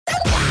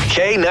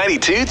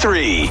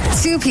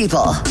K92-3. Two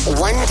people,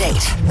 one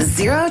date,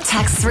 zero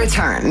texts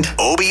returned.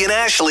 Obie and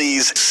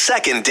Ashley's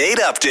second date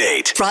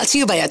update. Brought to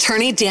you by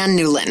attorney Dan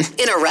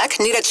Newlin. In a wreck,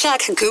 need a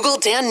check, Google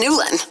Dan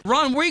Newlin.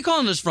 Ron, where are you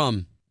calling us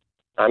from?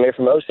 I'm here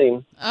from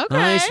Osteen. Okay.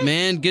 Nice,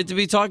 man. Good to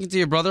be talking to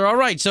you, brother. All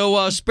right,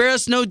 so spare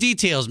us no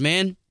details,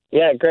 man.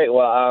 Yeah, great.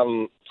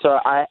 Well, so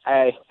I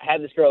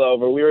had this girl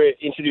over. We were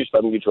introduced by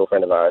a mutual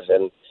friend of ours,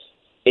 and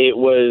it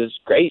was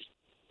great.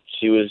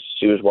 She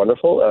was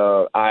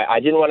wonderful. I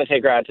didn't want to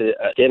take her out to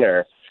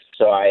dinner,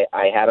 so I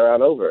had her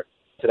on over,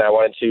 and I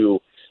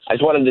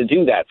just wanted to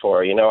do that for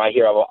her. You know, I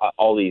hear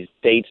all these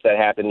dates that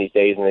happen these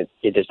days, and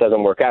it just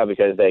doesn't work out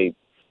because they,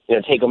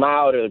 take them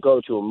out or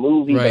go to a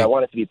movie. Right. But I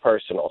want it to be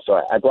personal,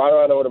 so I brought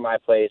her on over to my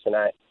place, and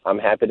I'm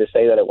happy to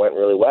say that it went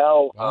really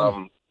well.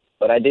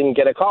 But I didn't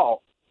get a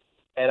call.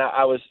 And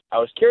I was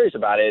curious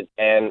about it,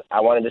 and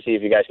I wanted to see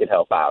if you guys could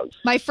help out.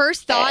 My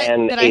first thought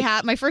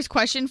my first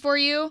question for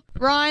you,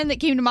 Ron, that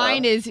came to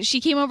mind is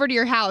she came over to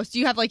your house. Do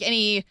you have like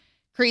any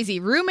crazy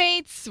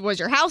roommates? Was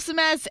your house a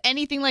mess?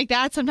 Anything like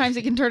that? Sometimes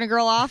it can turn a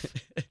girl off.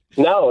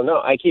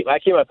 No, I keep my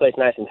place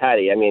nice and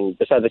tidy. I mean,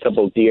 besides a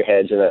couple of deer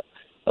heads and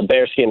a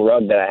bearskin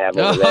rug that I have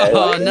over there.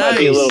 Oh, It nice. might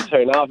be a little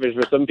turn-offers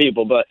for some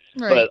people, but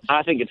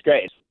I think it's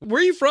great.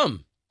 Where are you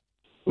from?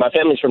 My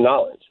family's from New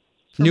Orleans.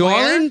 New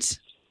Orleans?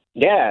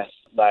 Yes.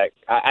 Like,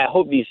 I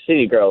hope these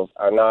city girls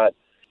are not.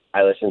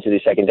 I listen to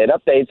these second date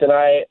updates, and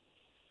I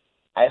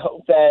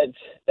hope that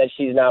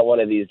she's not one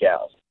of these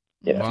gals.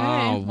 You know?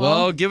 Wow.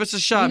 Well, give us a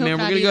shot, man.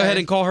 We're going to go ahead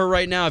and call her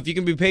right now. If you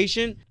can be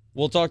patient,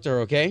 we'll talk to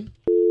her, okay?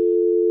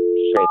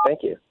 Great,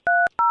 thank you.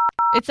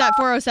 It's that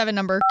 407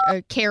 number,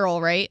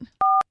 Carol, right?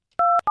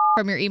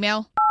 From your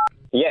email?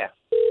 Yeah.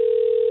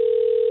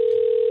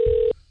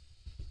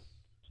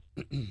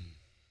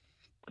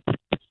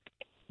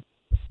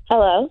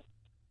 Hello?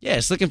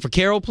 Yes, looking for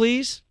Carol,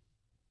 please.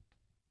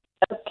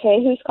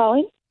 Okay, who's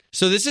calling?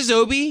 So this is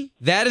Obie.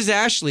 That is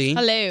Ashley.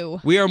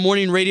 Hello. We are a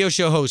morning radio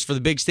show host for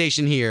the big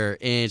station here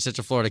in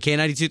Central Florida.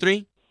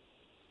 K92.3?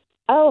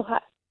 Oh,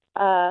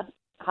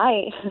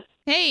 hi.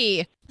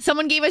 Hey,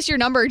 someone gave us your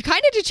number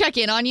kind of to check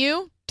in on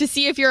you, to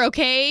see if you're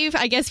okay,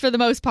 I guess for the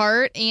most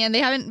part, and they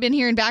haven't been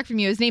hearing back from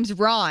you. His name's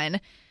Ron.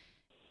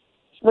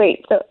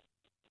 Wait, so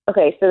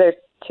there's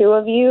two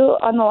of you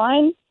on the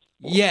line?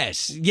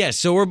 Yes.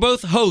 So we're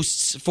both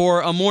hosts for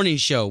a morning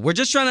show. We're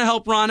just trying to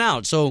help Ron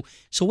out. So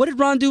what did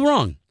Ron do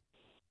wrong?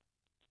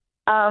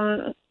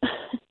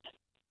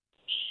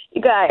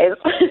 You guys.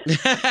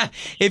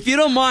 If you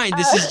don't mind,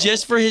 this is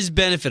just for his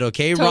benefit,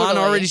 okay? Totally. Ron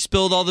already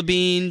spilled all the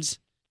beans.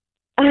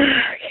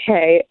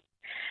 Okay.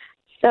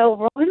 So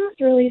Ron was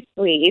really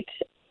sweet.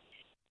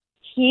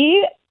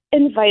 He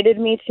invited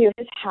me to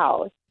his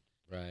house.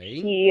 Right.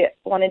 He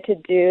wanted to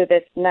do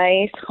this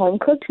nice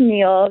home-cooked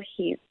meal.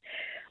 He's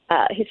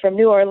from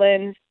New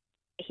Orleans.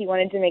 He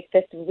wanted to make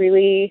this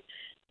really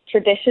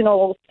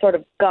traditional sort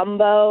of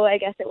gumbo, I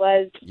guess it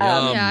was.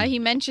 Yeah, he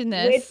mentioned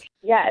this.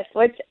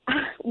 Which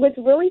was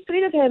really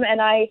sweet of him,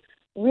 and I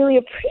really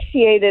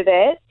appreciated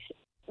it.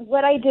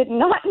 What I did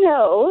not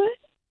know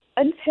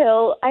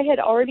until I had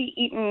already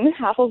eaten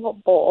half of a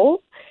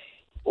bowl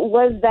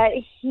was that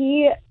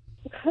he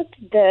cooked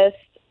this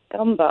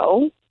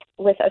gumbo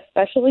with a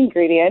special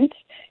ingredient.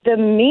 The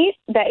meat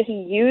that he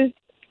used,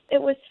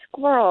 it was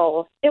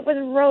squirrel. It was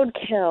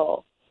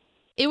roadkill.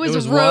 It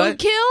was what?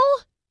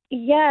 roadkill?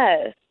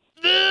 Yes.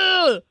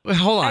 Ugh. Wait,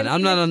 hold on.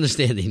 I'm not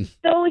understanding.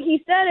 So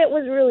he said it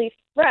was really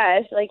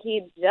fresh, like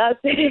he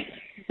just. No.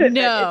 It's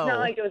not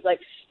like it was like.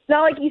 It's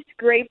not like he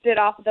scraped it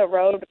off the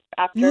road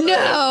after.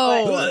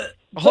 No.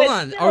 Hold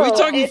on. still, Are we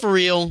talking for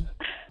real?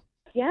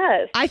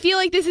 Yes. I feel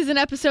like this is an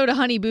episode of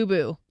Honey Boo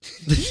Boo.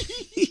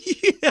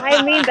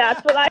 I mean,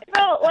 that's what I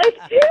felt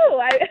like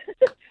too.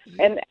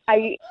 And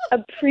I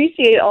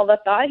appreciate all the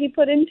thought he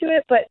put into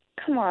it, but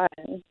come on.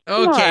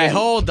 Okay,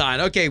 hold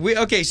on.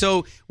 Okay,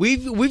 so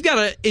we've got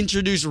to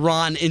introduce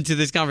Ron into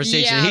this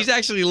conversation. Yeah. He's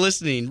actually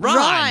listening.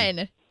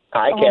 Ron.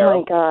 Hi, Oh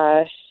Carol. my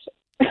gosh.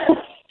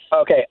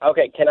 Okay.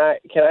 Can I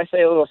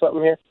say a little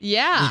something here?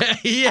 Yeah.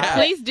 Yeah.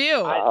 Please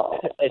do.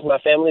 It's my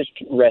family's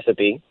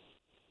recipe.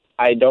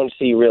 I don't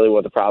see really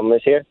what the problem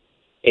is here.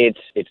 It's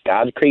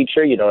God's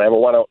creature. You don't ever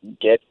want to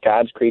get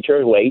God's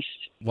creature waste.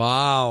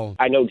 Wow.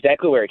 I know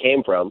exactly where it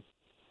came from.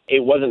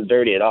 It wasn't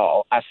dirty at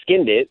all. I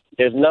skinned it.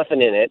 There's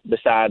nothing in it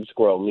besides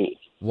squirrel meat.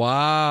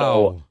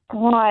 Wow.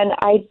 Ron,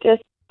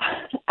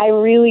 I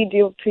really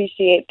do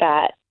appreciate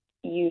that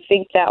you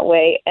think that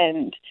way.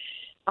 And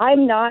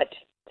I'm not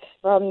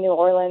from New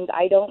Orleans.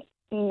 I don't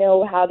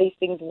know how these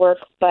things work.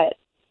 But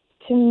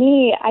to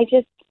me,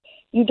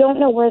 you don't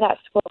know where that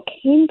squirrel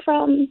came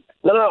from.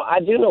 No, I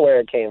do know where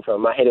it came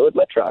from. I hid it with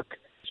my truck.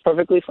 It's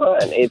perfectly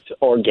fine. It's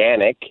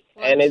organic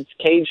and it's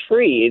cage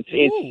free.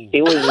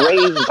 It was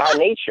raised by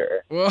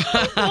nature. What?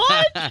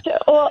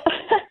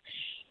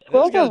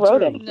 Well, squirrels are not true.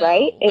 rodents,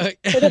 right? It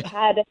could have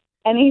had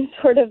any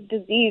sort of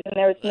disease, and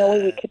there was no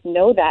way we could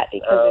know that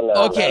because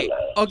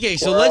Okay,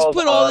 so let's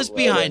put all this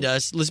behind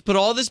us. Let's put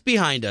all this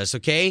behind us,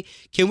 okay?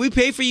 Can we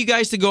pay for you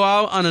guys to go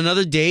out on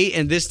another date,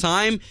 and this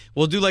time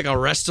we'll do like a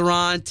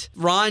restaurant?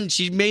 Ron,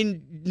 she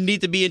may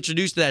need to be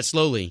introduced to that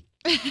slowly.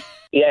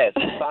 Yes,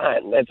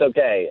 fine. That's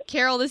okay.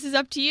 Carol, this is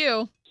up to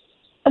you.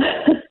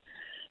 I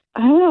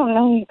don't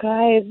know, you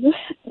guys.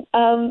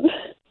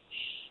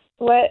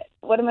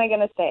 What am I going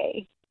to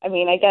say? I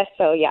mean, I guess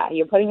so, yeah.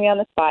 You're putting me on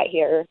the spot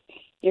here.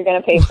 You're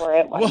going to pay for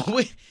it. Well,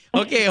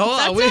 okay, hold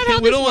on. That's not how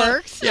this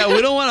works.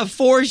 We don't want to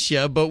force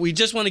you, but we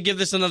just want to give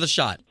this another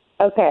shot.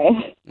 Okay.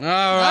 All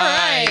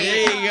right.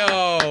 There you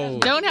go.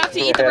 Don't have to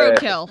eat the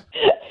roadkill.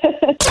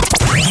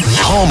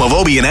 Home of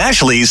Obie and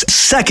Ashley's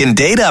second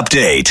date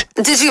update.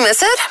 Did you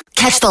miss it?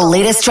 Catch the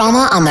latest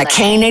drama on the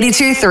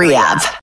K82-3 app.